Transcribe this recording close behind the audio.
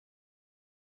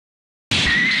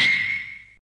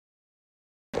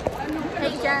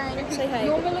gang. Say hey.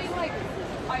 Normally, like,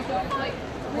 I don't like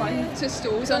run to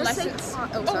stalls unless it's.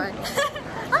 Oh, sorry.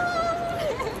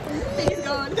 He's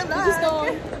gone. Come back. He's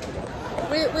gone.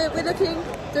 We're looking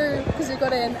through because we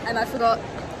got in and I forgot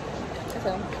to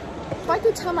film. If I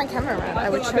could turn my camera around, I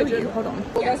would show you. Hold on.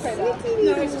 Yes. No,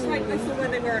 it's just like I saw where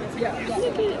they were. Yeah.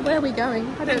 Where are we going?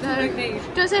 I don't know.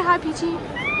 Don't say hi, Peachy.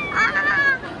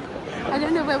 I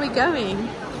don't know where we're going.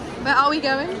 Where are we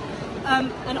going?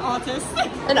 An artist.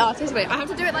 An artist. Wait, I have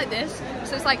to do it like this.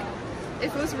 So it's like,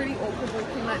 it feels really awkward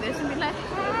walking like this and be like,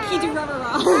 hey.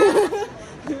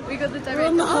 We got the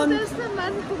director. Oh, there's the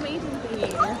magical maiden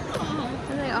thingy.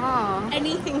 There they are.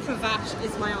 Anything for Vash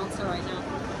is my answer right now.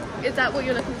 Is that what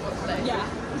you're looking for today? Yeah.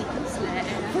 Just for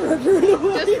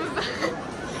Vash.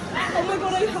 Oh my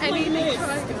god, I have my list.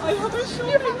 I have a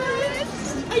short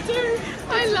list. I do.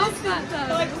 I love that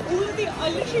though. Like I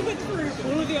literally went through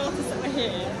all of the artists that were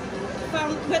here.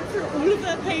 Went through all of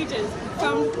their pages,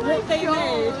 found what they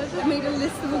made a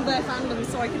list of all their fandoms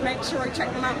so I could make sure I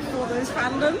checked them out for those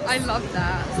fandoms. I love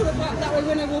that. So that way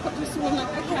when I walk up to a store I'm like,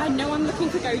 okay, I know I'm looking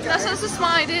for Gojo. That's such a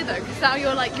smart idea though, because now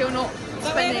you're like, you're not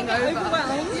spending over.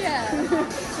 Overwhelmed. Yeah.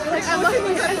 Like, I'm looking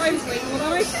for that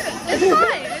It's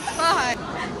fine, it's fine.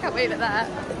 Can't wait at that.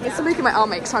 It's making my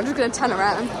arm ache, so I'm just going to turn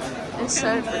around. It's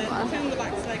so fun.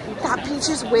 That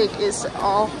Peach's wig is,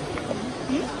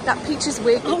 that Peach's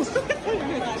wig is... look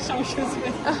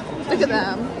at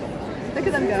them. Look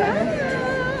at them go.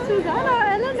 Susanna,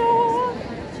 Eleanor.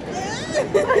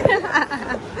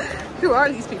 Who are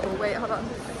these people? Wait, hold on.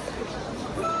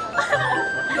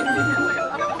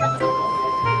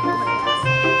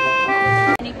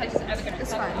 Any place is ever going to.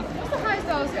 It's fine. What's the highest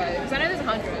ours go? Because I know there's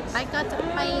hundreds. I got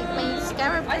my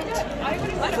scarab print. I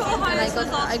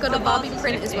got a Barbie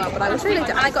print as well, but I was really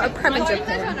and I got a Preminger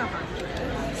pin.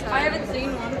 I haven't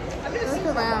seen one.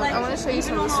 Look around. I want to show you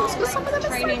some of the stores. Because some of them are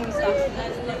training so stuff.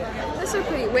 they're so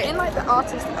pretty. We're in like the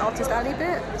artist alley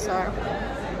bit, so.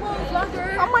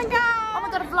 Vlogger. Oh my god! Oh my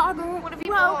god, a vlogger! What have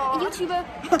you bought? A YouTuber.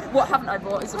 What haven't I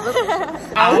bought? Is a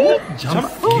vlogger. Ow!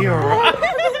 Jump here.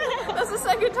 That's the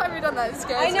second time we've done that. It's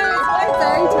scary. I know, it's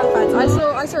very tough fans.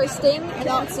 I saw a Sting, an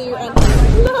Atsu, and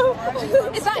no.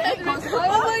 Is that it? Oh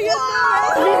my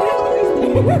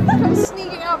god! I'm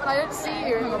sneaking up and I don't see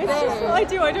you. I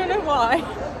do. I don't know why.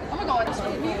 Oh my god!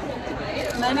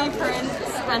 Many prints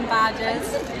and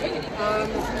badges.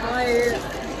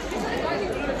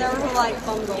 They're all like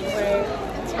bundled. Wait.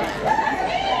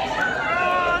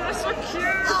 Oh, they're so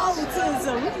cute.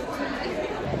 Autism.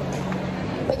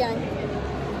 Hey gang,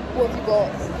 what have you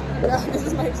bought? This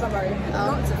is my summary.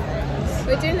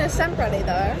 We're doing the Semp rally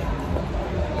though.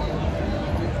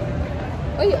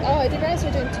 Oh, I didn't realize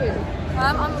we're doing two.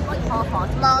 I'm like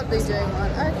half-hearted. Mildly doing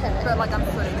one. Okay. But like I'm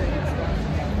fully doing it.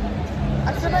 I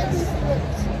feel like we've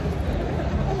looked.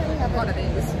 We have One of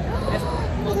these.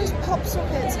 Oh, those pop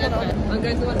sockets. Hold on. I'm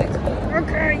going to the one next to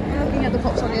Okay. I'm looking at the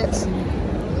pop sockets.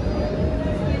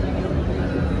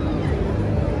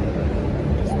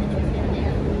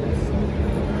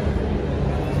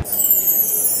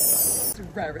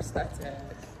 rare aesthetic.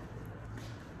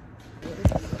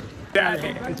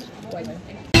 Daddy. Look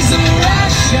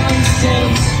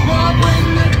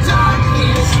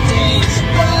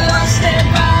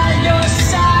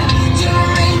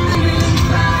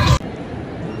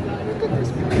at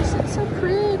this place, it's so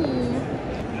pretty.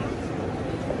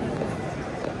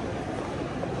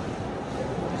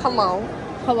 Hello.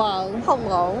 Hello.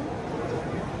 Hello.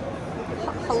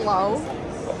 Hello.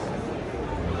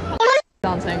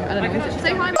 Dancing. I don't know.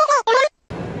 Say hi.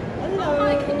 Hello.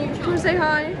 Hi, can you want to say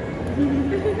hi?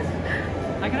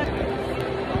 I gotta.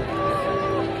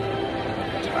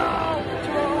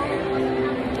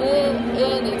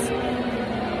 And it's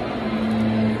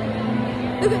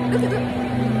look at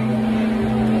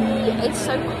it's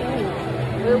so cool.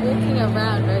 We're walking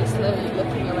around very slowly,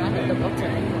 looking around at the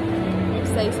bottom.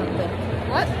 Say something.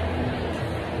 What?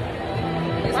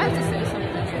 I have to say something.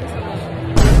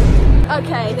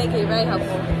 Okay, thank you. Very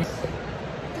helpful. Do you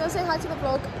want to say hi to the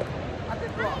vlog? I've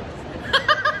been blocked.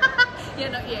 Yeah,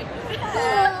 not you.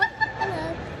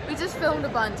 Hello. We just filmed a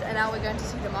bunch and now we're going to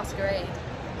see the masquerade.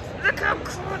 Look how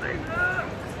cool they look!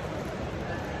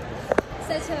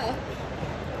 Say to her.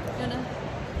 You wanna?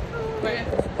 Wait.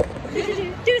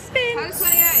 Do a spin! How's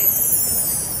 28?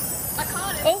 I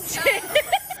can't. Oh shit!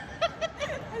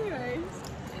 Anyways.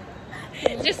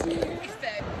 Just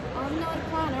I'm not a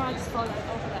planner, I just follow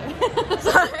over there.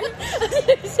 sorry.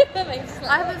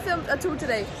 I haven't filmed at all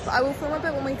today, but I will film a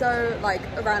bit when we go like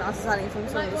around Artist Alley from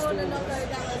some of the stores.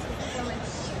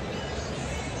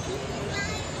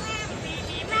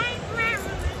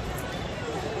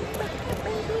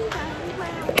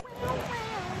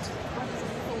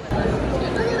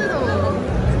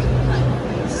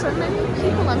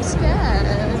 I'm scared.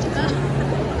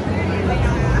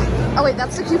 Oh wait,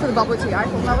 that's the queue for the bubble tea. I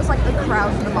thought that was like the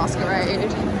crowd for the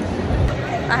masquerade.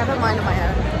 I have a mind of my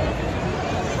own.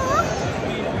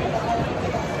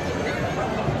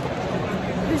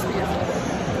 Who's beautiful?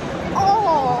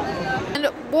 Oh! And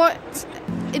what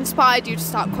inspired you to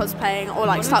start cosplaying or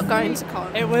like start going to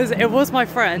con? It was my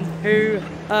friend who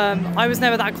I was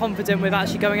never that confident with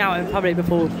actually going out in public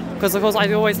before, because of course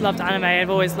I've always loved anime. I've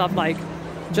always loved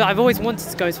I've always wanted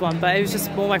to go to one, but it was just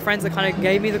more my friends that kind of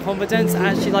gave me the confidence to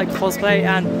actually like cosplay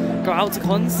and go out to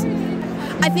cons.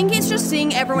 I think it's just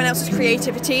seeing everyone else's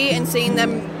creativity and seeing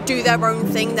them do their own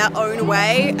thing their own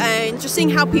way, and just seeing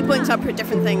how people interpret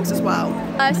different things as well.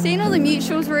 Seeing all the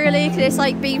mutuals really, because it's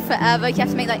like been forever. You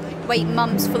have to make like wait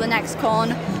months for the next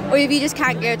con, or if you just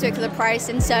can't go to it because of the price.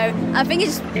 And so I think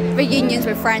it's just reunions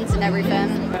with friends and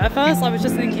everything. At first I was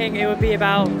just thinking it would be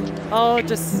about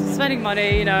just spending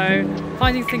money, you know,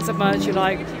 finding things of merch you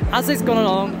like. As it's gone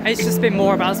along, it's just been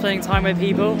more about spending time with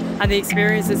people, and the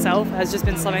experience itself has just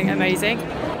been something amazing.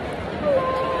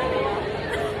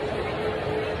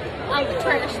 I'm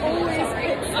trash.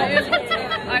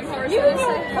 I'm horrible. You in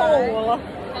your hole.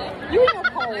 You in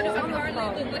your hole.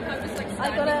 I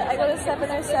got a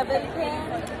 707 pin,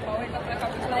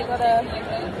 and I got a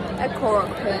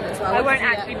Korok pin as well. I won't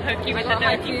actually poke you with the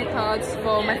my cue cards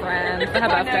for my friend for her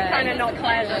birthday. Kind of not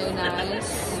clever. Very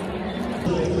nice.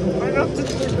 I love to do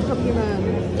the Pokemon.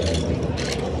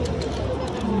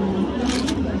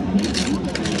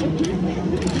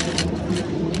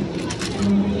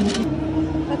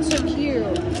 That's so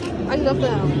cute. I love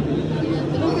them.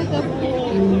 Look at them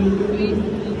all.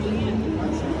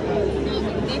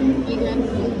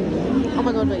 Oh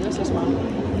my god, wait, you're so smart.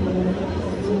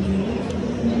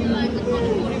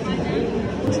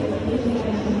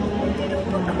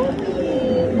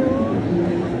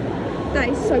 That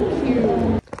is so cute.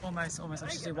 Almost. I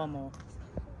should do one more.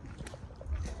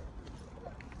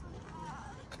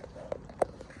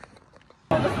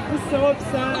 I'm so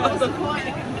upset.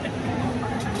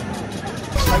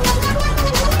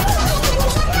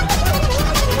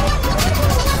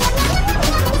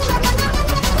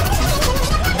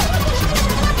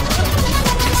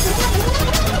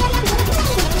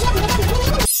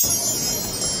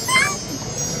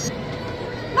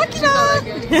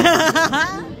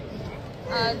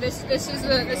 This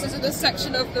is the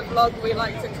section of the vlog we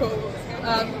like to call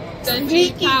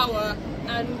Denji Power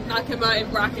and Nakama in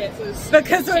brackets.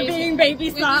 Because we're being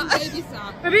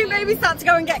babysat. We're being babysat to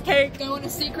go and get cake. Go on a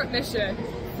secret mission.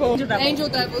 For Angel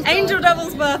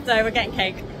Devil's birthday, we're getting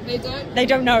cake. They don't? They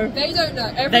don't know. They don't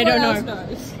know. Everyone They don't else know.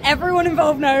 knows. Everyone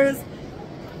involved knows.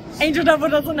 Angel Devil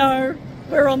doesn't know.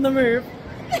 We're on the move.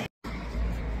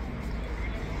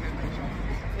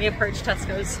 We approach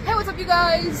Tesco's. Hey, what's up, you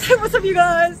guys? What's up, you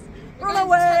guys? We're on our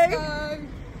way. Tesco.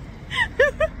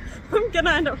 I'm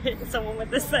gonna end up hitting someone with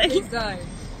this thing. Please don't.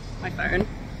 My phone.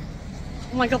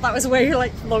 Oh my god, that was way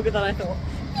like longer than I thought.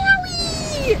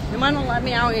 Meowie! They might not let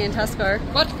me out in Tesco.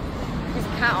 What? He's a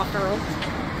cat after all.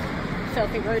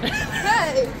 Filthy rude.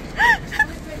 Hey!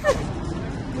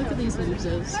 Look at these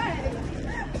losers.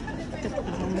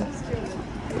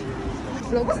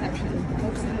 Vlog section.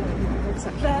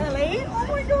 Barely. Oh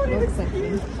my god, it was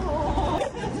cute.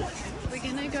 We're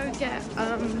gonna go get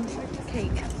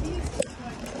cake.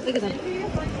 Look at them.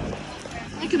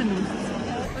 Look at them.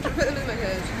 I'm gonna put them in my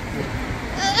head.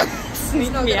 Sneak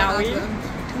not me gonna out.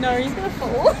 happen. No, he's gonna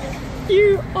fall.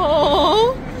 You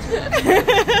are.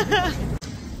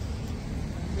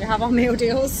 We have our meal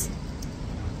deals.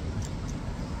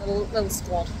 Little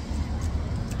squad.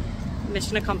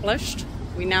 Mission accomplished.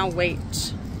 We now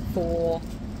wait for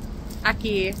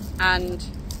Aki and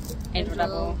Angel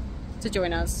Devil to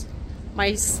join us.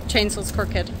 My chainsaw's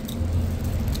crooked.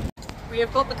 We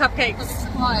have got the cupcakes.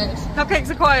 Quiet. Cupcakes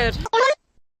acquired.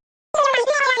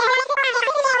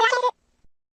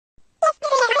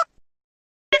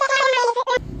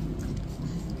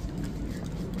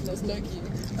 There's no queue.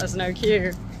 There's no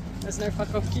queue. There's no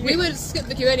fuck off queue. We would skip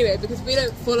the queue anyway because we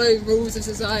don't follow rules of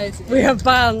society. We have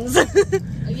bands.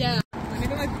 Yeah. I'm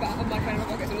gonna my phone in my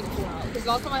pocket so it doesn't fall out. Because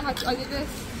last time I did this,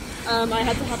 I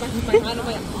had to have my hand on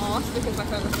my arse because my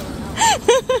phone was falling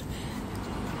out.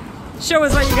 Show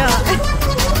us what you got.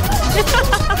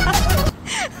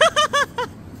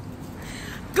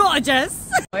 Gorgeous.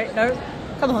 Wait, no.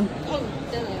 Come on.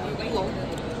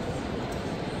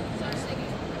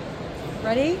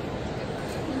 Ready?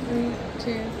 3,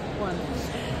 2, 1.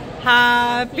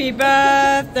 Happy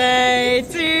birthday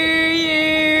to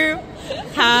you.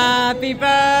 Happy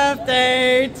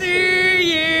birthday to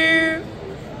you.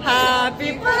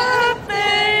 Happy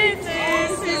birthday to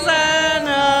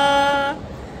Susanna.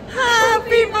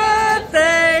 Happy birthday.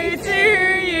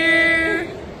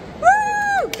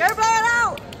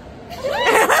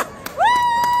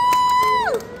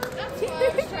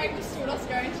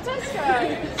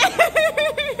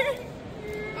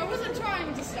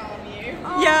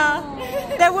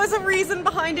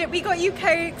 got you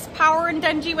cakes. Power and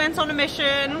Denji went on a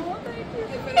mission. What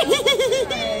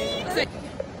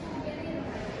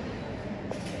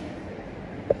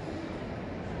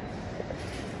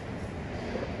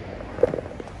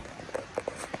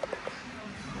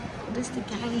is the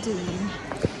gang doing?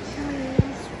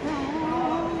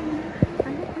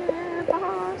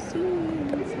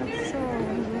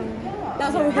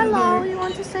 That's what we're Hello, gonna do. you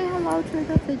want to say hello to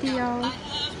the video?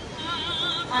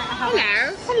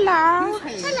 Hello. Hello.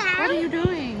 What are you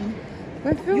doing?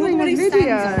 We're filming a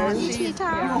video.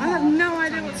 I have no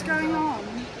idea what's going on.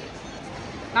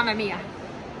 Mamma mia.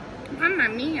 Mamma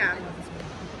mia.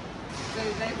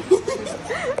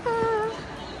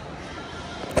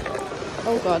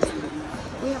 Oh god.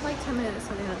 We have like 10 minutes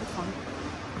until the end of the fun.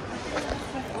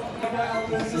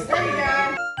 There you go.